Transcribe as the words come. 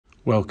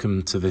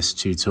Welcome to this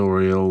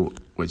tutorial,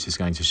 which is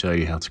going to show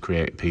you how to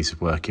create a piece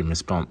of work in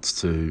response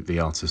to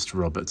the artist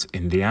Robert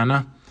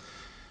Indiana.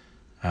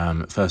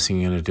 First thing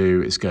you're going to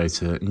do is go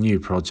to New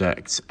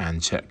Project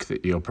and check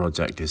that your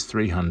project is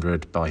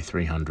 300 by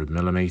 300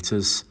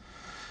 millimeters,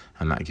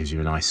 and that gives you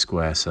a nice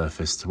square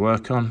surface to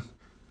work on.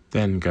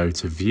 Then go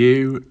to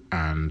View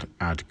and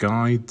Add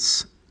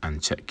Guides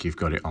and check you've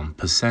got it on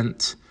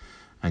 %,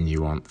 and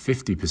you want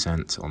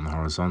 50% on the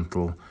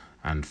horizontal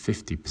and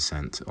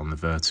 50% on the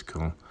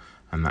vertical,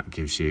 and that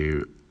gives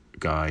you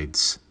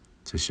guides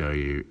to show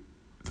you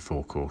the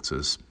 4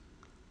 quarters.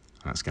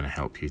 That's going to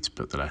help you to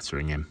put the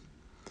lettering in.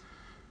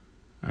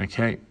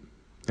 Okay,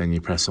 then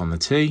you press on the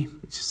T,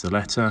 which is the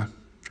letter,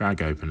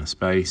 drag open a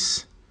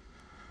space,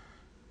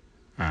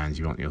 and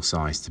you want your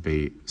size to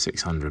be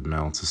 600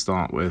 ml to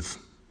start with,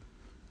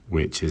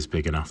 which is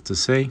big enough to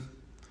see.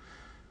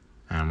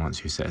 And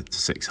once you set it to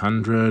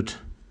 600,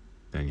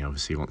 then you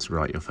obviously want to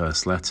write your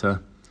first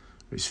letter,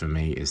 which for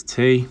me is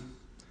T.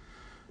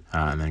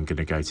 And then going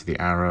to go to the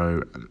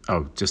arrow.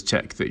 Oh, just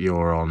check that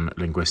you're on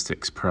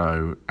Linguistics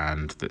Pro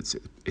and that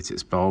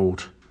it's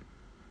bold.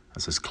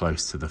 That's as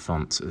close to the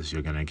font as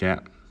you're going to get,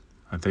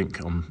 I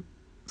think, on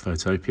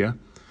Photopea.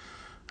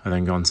 I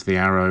then go on to the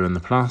arrow and the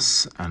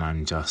plus, and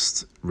I'm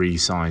just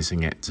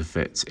resizing it to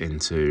fit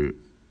into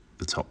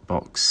the top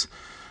box.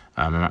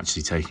 I'm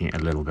actually taking it a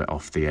little bit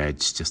off the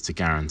edge just to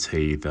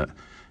guarantee that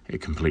it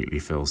completely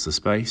fills the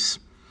space.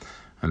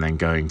 And then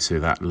going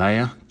to that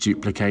layer,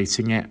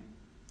 duplicating it,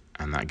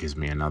 and that gives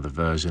me another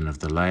version of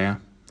the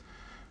layer.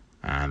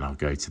 And I'll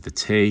go to the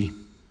T,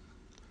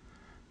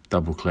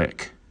 double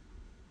click,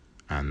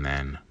 and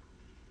then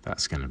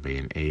that's going to be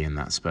an E in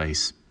that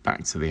space.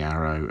 Back to the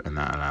arrow, and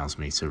that allows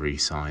me to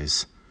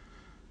resize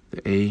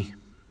the E.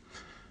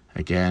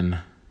 Again,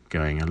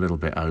 going a little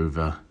bit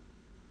over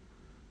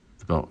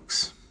the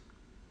box,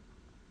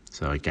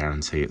 so I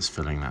guarantee it's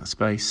filling that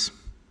space.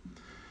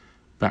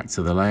 Back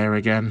to the layer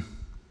again,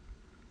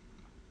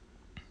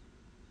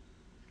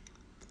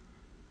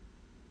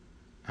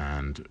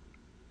 and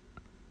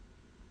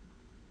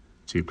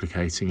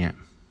duplicating it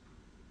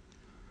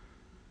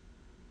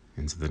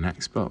into the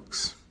next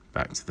box,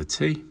 back to the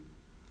T,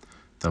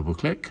 double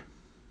click,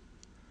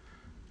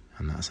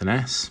 and that's an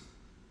S.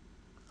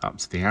 Up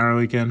to the arrow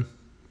again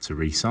to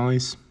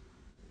resize.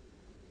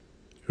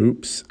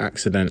 Oops,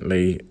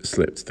 accidentally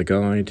slipped the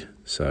guide,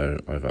 so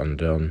I've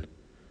undone,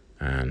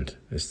 and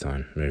this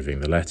time moving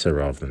the letter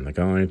rather than the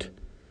guide.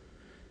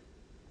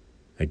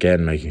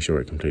 Again, making sure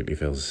it completely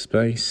fills the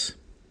space,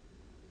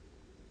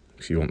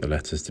 because you want the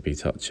letters to be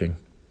touching.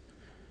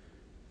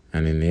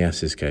 And in the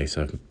S's case,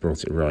 I've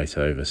brought it right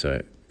over so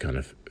it kind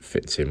of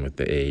fits in with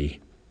the E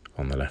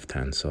on the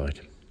left-hand side.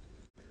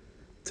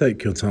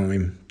 Take your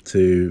time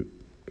to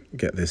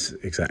get this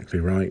exactly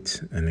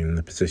right and in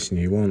the position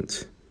you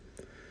want,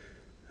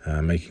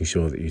 making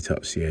sure that you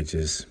touch the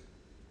edges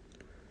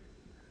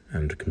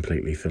and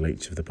completely fill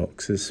each of the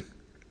boxes.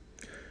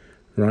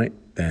 Right,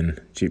 then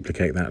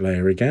duplicate that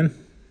layer again,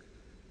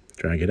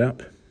 drag it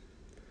up,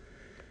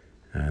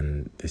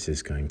 and this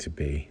is going to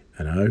be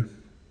an O.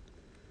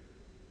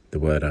 The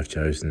word I've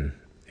chosen,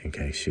 in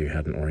case you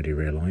hadn't already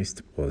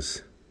realised,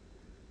 was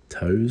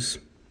toes,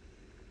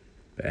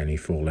 but any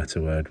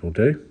 4-letter word will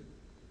do.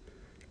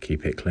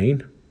 Keep it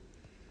clean.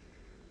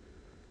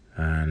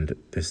 And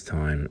this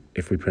time,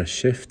 if we press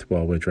Shift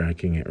while we're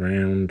dragging it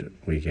round,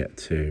 we get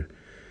to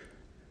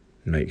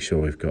make sure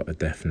we've got a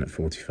definite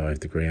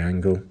 45-degree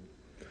angle.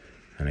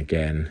 And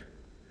again,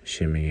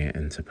 shimming it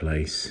into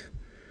place,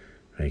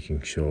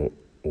 making sure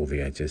all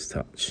the edges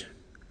touch.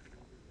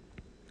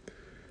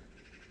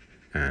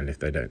 And if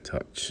they don't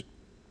touch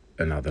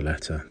another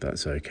letter,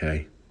 that's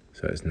okay.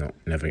 So it's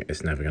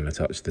never going to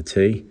touch the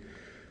T,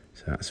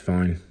 so that's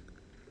fine.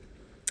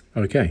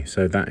 Okay,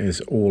 so that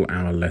is all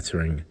our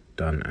lettering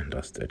done and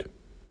dusted.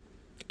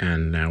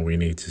 And now we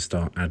need to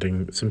start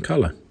adding some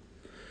colour.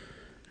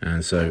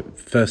 And so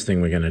first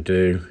thing we're going to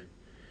do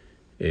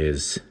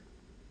is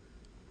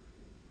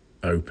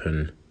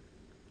open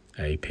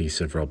a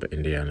piece of Robert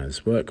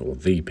Indiana's work, or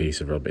the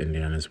piece of Robert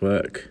Indiana's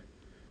work,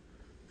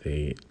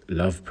 the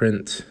Love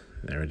print.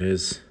 There it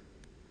is.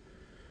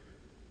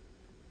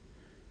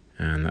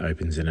 And that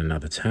opens in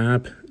another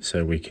tab,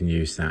 so we can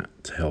use that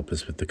to help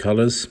us with the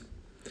colours.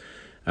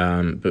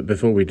 But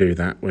before we do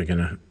that, we're going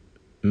to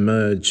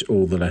merge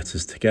all the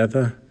letters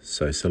together.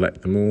 So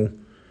select them all,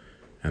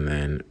 and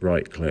then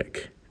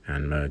right-click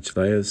and merge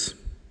layers.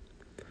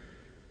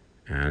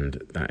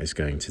 And that is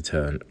going to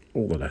turn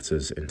all the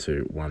letters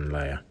into one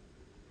layer.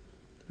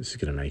 This is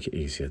going to make it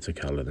easier to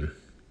colour them.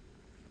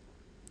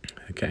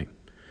 Okay.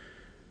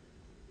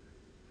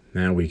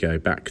 Now we go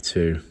back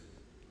to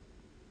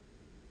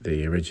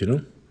the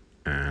original,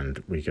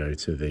 and we go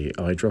to the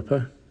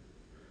eyedropper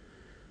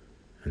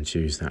and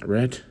choose that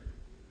red,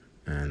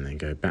 and then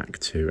go back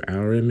to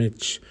our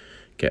image,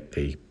 get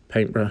the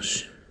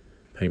paintbrush,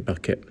 paint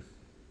bucket,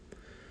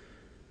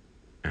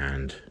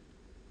 and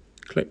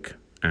click,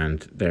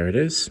 and there it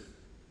is,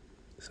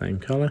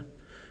 same colour.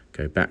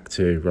 Go back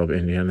to Robert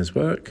Indiana's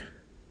work,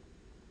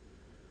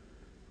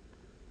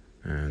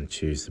 and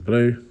choose the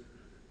blue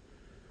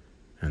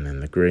and then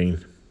the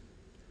green.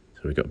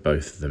 So we've got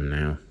both of them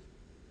now,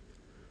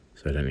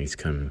 so I don't need to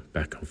come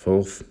back and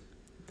forth.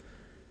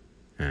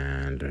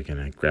 And we're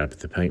going to grab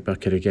the paint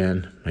bucket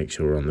again, make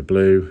sure we're on the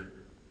blue,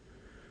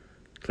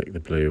 click the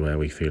blue where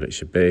we feel it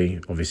should be.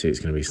 Obviously it's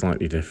going to be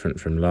slightly different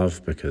from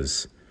Love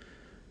because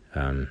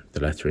the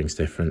lettering's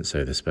different,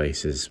 so the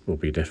spaces will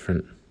be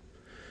different,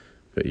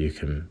 but you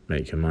can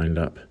make your mind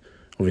up.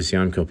 Obviously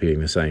I'm copying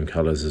the same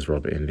colours as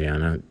Robert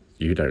Indiana.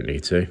 You don't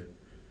need to,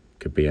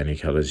 could be any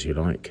colours you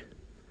like.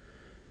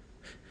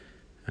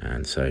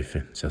 And so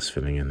just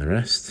filling in the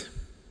rest.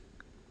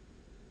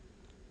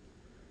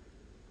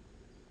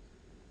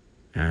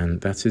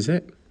 And that is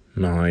it.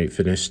 My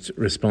finished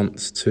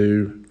response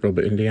to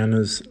Robert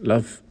Indiana's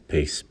Love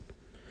piece.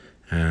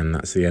 And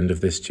that's the end of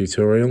this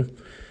tutorial.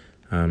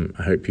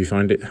 I hope you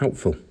find it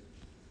helpful.